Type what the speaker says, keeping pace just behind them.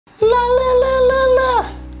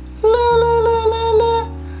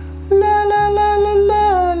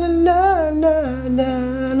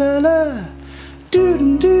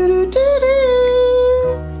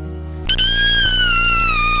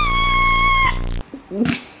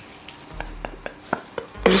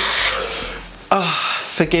Oh,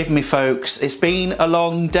 forgive me folks, it's been a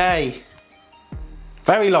long day.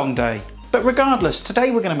 Very long day. But regardless,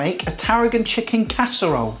 today we're going to make a tarragon chicken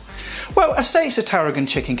casserole. Well, I say it's a tarragon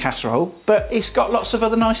chicken casserole, but it's got lots of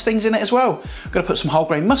other nice things in it as well. I'm going to put some whole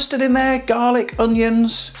grain mustard in there, garlic,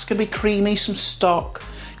 onions, it's going to be creamy, some stock,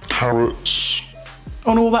 carrots,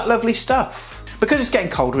 and all that lovely stuff. Because it's getting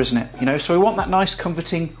colder, isn't it? You know, so we want that nice,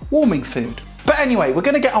 comforting, warming food. But anyway, we're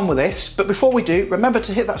going to get on with this, but before we do, remember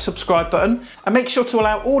to hit that subscribe button and make sure to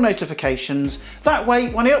allow all notifications. That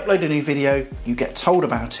way, when I upload a new video, you get told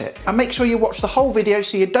about it. And make sure you watch the whole video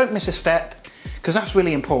so you don't miss a step, because that's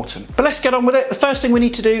really important. But let's get on with it. The first thing we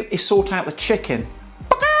need to do is sort out the chicken.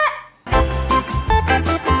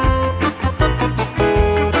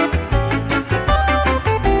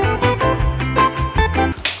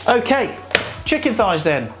 Okay, chicken thighs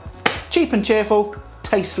then. Cheap and cheerful,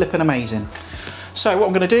 tastes flipping amazing. So what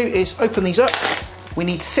I'm going to do is open these up. We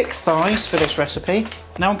need 6 thighs for this recipe.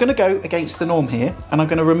 Now I'm going to go against the norm here and I'm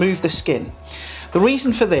going to remove the skin. The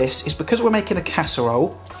reason for this is because we're making a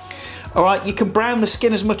casserole. Alright, you can brown the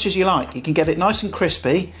skin as much as you like. You can get it nice and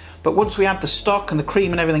crispy, but once we add the stock and the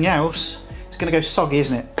cream and everything else, it's going to go soggy,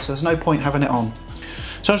 isn't it? So there's no point having it on.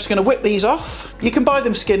 So I'm just going to whip these off. You can buy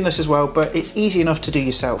them skinless as well, but it's easy enough to do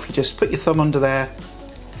yourself. You just put your thumb under there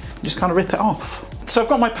and just kind of rip it off. So I've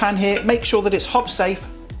got my pan here. Make sure that it's hob safe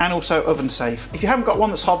and also oven safe. If you haven't got one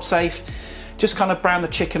that's hob safe, just kind of brown the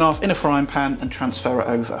chicken off in a frying pan and transfer it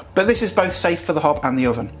over. But this is both safe for the hob and the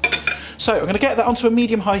oven. So I'm going to get that onto a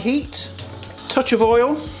medium-high heat, touch of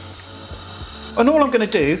oil, and all I'm going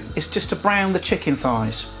to do is just to brown the chicken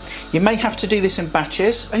thighs. You may have to do this in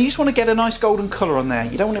batches, and you just want to get a nice golden colour on there.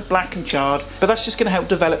 You don't want it black and charred, but that's just going to help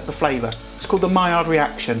develop the flavour. It's called the Maillard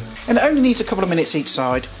reaction, and it only needs a couple of minutes each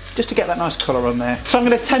side, just to get that nice colour on there. So I'm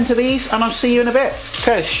going to tend to these, and I'll see you in a bit.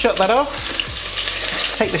 Okay, shut that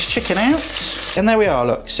off, take this chicken out, and there we are,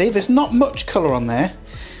 look, see, there's not much colour on there,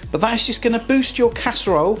 but that's just going to boost your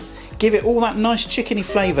casserole, give it all that nice chickeny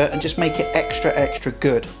flavour, and just make it extra, extra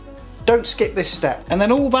good. Don't skip this step. And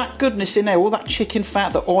then all that goodness in there, all that chicken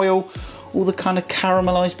fat, the oil, all the kind of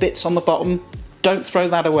caramelised bits on the bottom, don't throw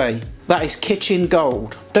that away. That is kitchen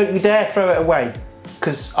gold. Don't you dare throw it away,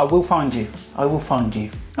 because I will find you. I will find you.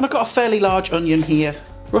 And I've got a fairly large onion here.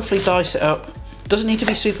 Roughly dice it up. Doesn't need to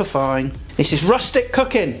be super fine. This is rustic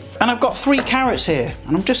cooking. And I've got 3 carrots here,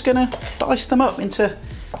 and I'm just gonna dice them up into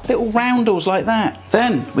little roundels like that.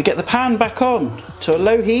 Then we get the pan back on to a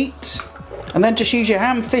low heat, and then just use your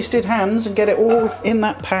ham-fisted hands and get it all in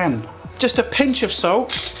that pan. Just a pinch of salt,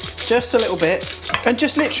 just a little bit, and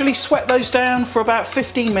just literally sweat those down for about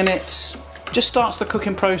 15 minutes. Just starts the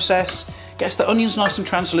cooking process, gets the onions nice and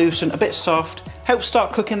translucent, a bit soft, helps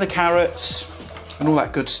start cooking the carrots and all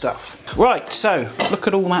that good stuff. Right, so look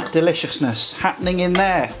at all that deliciousness happening in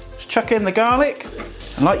there. Just chuck in the garlic,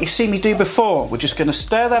 and like you see me do before, we're just going to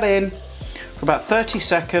stir that in for about 30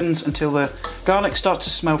 seconds until the garlic starts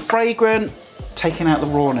to smell fragrant, taking out the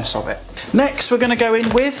rawness of it. Next, we're going to go in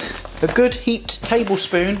with a good heaped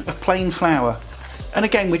tablespoon of plain flour. And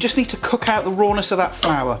again, we just need to cook out the rawness of that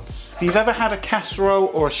flour. If you've ever had a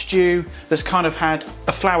casserole or a stew that's kind of had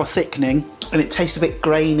a flour thickening and it tastes a bit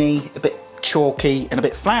grainy, a bit chalky and a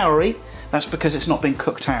bit floury, that's because it's not been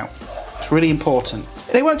cooked out. It's really important.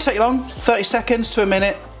 And it won't take long, 30 seconds to a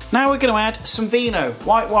minute. Now we're going to add some vino,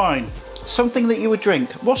 white wine. Something that you would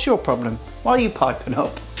drink. What's your problem? Why are you piping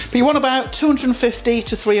up? But you want about 250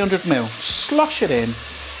 to 300 ml. Slosh it in.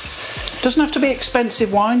 Doesn't have to be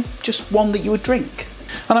expensive wine, just one that you would drink.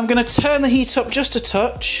 And I'm going to turn the heat up just a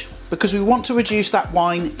touch because we want to reduce that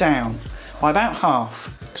wine down by about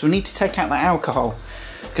half, because we need to take out the alcohol,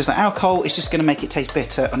 because the alcohol is just going to make it taste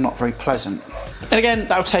bitter and not very pleasant. And again,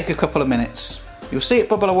 that'll take a couple of minutes. You'll see it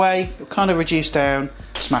bubble away, it'll kind of reduce down,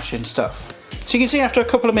 smash in stuff. So you can see after a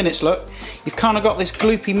couple of minutes, look, you've kind of got this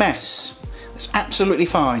gloopy mess. It's absolutely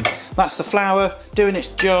fine. That's the flour doing its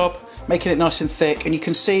job, making it nice and thick, and you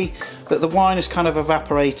can see that the wine is kind of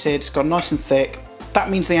evaporated, it's gone nice and thick. That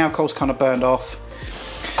means the alcohol's kind of burned off.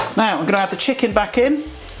 Now I'm going to add the chicken back in.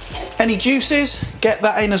 Any juices, get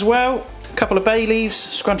that in as well. A couple of bay leaves,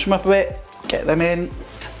 scrunch them up a bit, get them in.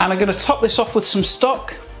 And I'm going to top this off with some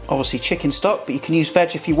stock, obviously chicken stock, but you can use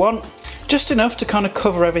veg if you want. Just enough to kind of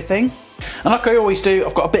cover everything. And like I always do,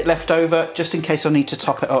 I've got a bit left over just in case I need to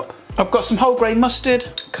top it up. I've got some whole grain mustard,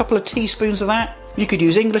 a couple of teaspoons of that. You could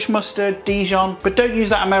use English mustard, Dijon, but don't use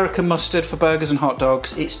that American mustard for burgers and hot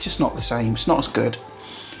dogs. It's just not the same, it's not as good,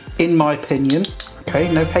 in my opinion.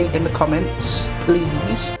 Okay, no hate in the comments,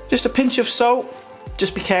 please. Just a pinch of salt.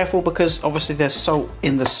 Just be careful because obviously there's salt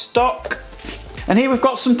in the stock. And here we've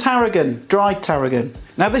got some tarragon, dried tarragon.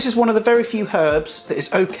 Now this is one of the very few herbs that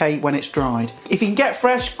is okay when it's dried. If you can get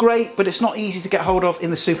fresh, great, but it's not easy to get hold of in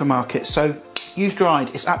the supermarket, so use dried.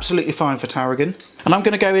 It's absolutely fine for tarragon. And I'm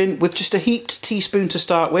going to go in with just a heaped teaspoon to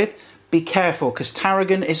start with. Be careful, because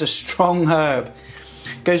tarragon is a strong herb.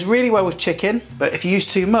 Goes really well with chicken, but if you use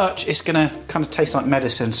too much, it's going to kind of taste like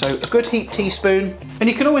medicine. So a good heaped teaspoon, and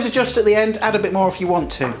you can always adjust at the end, add a bit more if you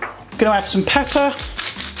want to. I'm going to add some pepper,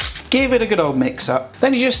 give it a good old mix up.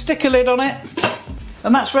 Then you just stick a lid on it,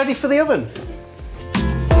 and that's ready for the oven.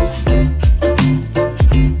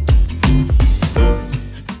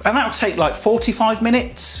 And that'll take like 45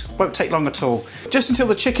 minutes, won't take long at all. Just until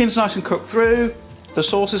the chicken's nice and cooked through, the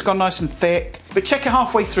sauce has gone nice and thick, but check it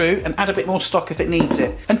halfway through and add a bit more stock if it needs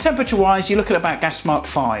it. And temperature wise, you're looking at about gas mark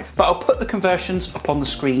 5, but I'll put the conversions up on the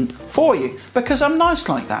screen for you because I'm nice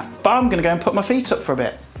like that. But I'm gonna go and put my feet up for a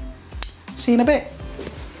bit. See you in a bit.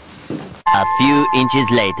 A few inches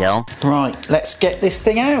later. Right, let's get this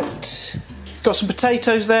thing out. Got some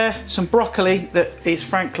potatoes there, some broccoli that is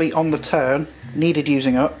frankly on the turn, needed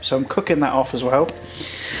using up, so I'm cooking that off as well.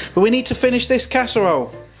 But we need to finish this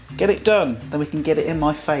casserole. Get it done, then we can get it in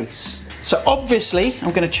my face. So obviously,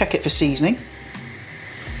 I'm going to check it for seasoning.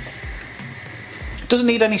 Doesn't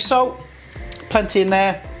need any salt, plenty in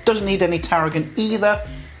there. Doesn't need any tarragon either,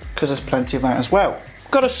 because there's plenty of that as well.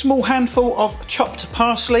 Got a small handful of chopped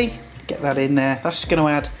parsley. Get that in there. That's going to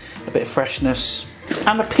add a bit of freshness.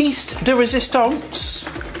 And the piece de resistance,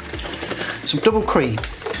 some double cream.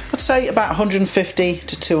 I'd say about 150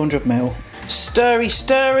 to 200 ml. Stirry,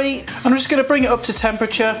 stirry. I'm just going to bring it up to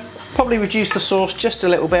temperature, probably reduce the sauce just a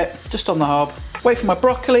little bit, just on the hob. Wait for my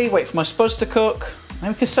broccoli, wait for my spuds to cook, and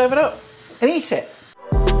we can serve it up and eat it.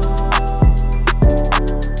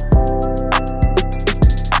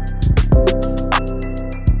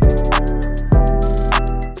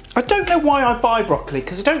 I don't know why I buy broccoli,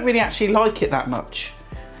 because I don't really actually like it that much.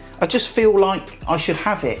 I just feel like I should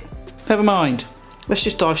have it. Never mind, let's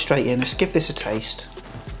just dive straight in, let's give this a taste.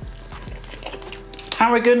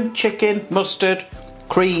 Tarragon, chicken, mustard,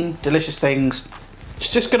 cream, delicious things.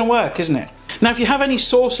 It's just going to work, isn't it? Now if you have any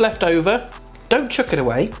sauce left over, don't chuck it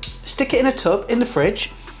away. Stick it in a tub in the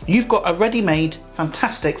fridge. You've got a ready-made,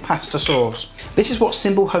 fantastic pasta sauce. This is what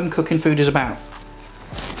simple home cooking food is about.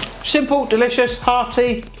 Simple, delicious,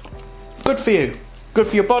 hearty, good for you. Good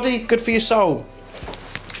for your body, good for your soul.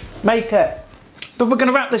 Make it. But we're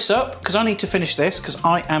going to wrap this up because I need to finish this because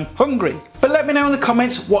I am hungry. But let me know in the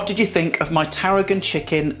comments, what did you think of my tarragon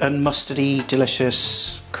chicken and mustardy,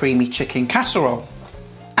 delicious, creamy chicken casserole?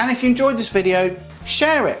 And if you enjoyed this video,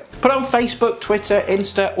 share it. Put it on Facebook, Twitter,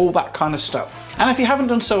 Insta, all that kind of stuff. And if you haven't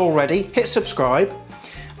done so already, hit subscribe,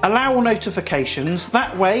 allow all notifications.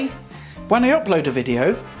 That way, when I upload a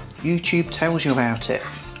video, YouTube tells you about it.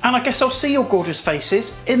 And I guess I'll see your gorgeous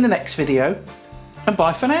faces in the next video. And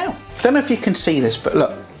bye for now. Don't know if you can see this, but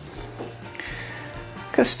look. Look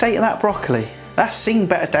at the state of that broccoli. That's seen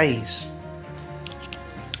better days.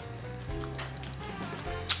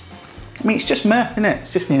 I mean, it's just meh, isn't it?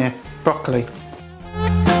 It's just me here. Broccoli.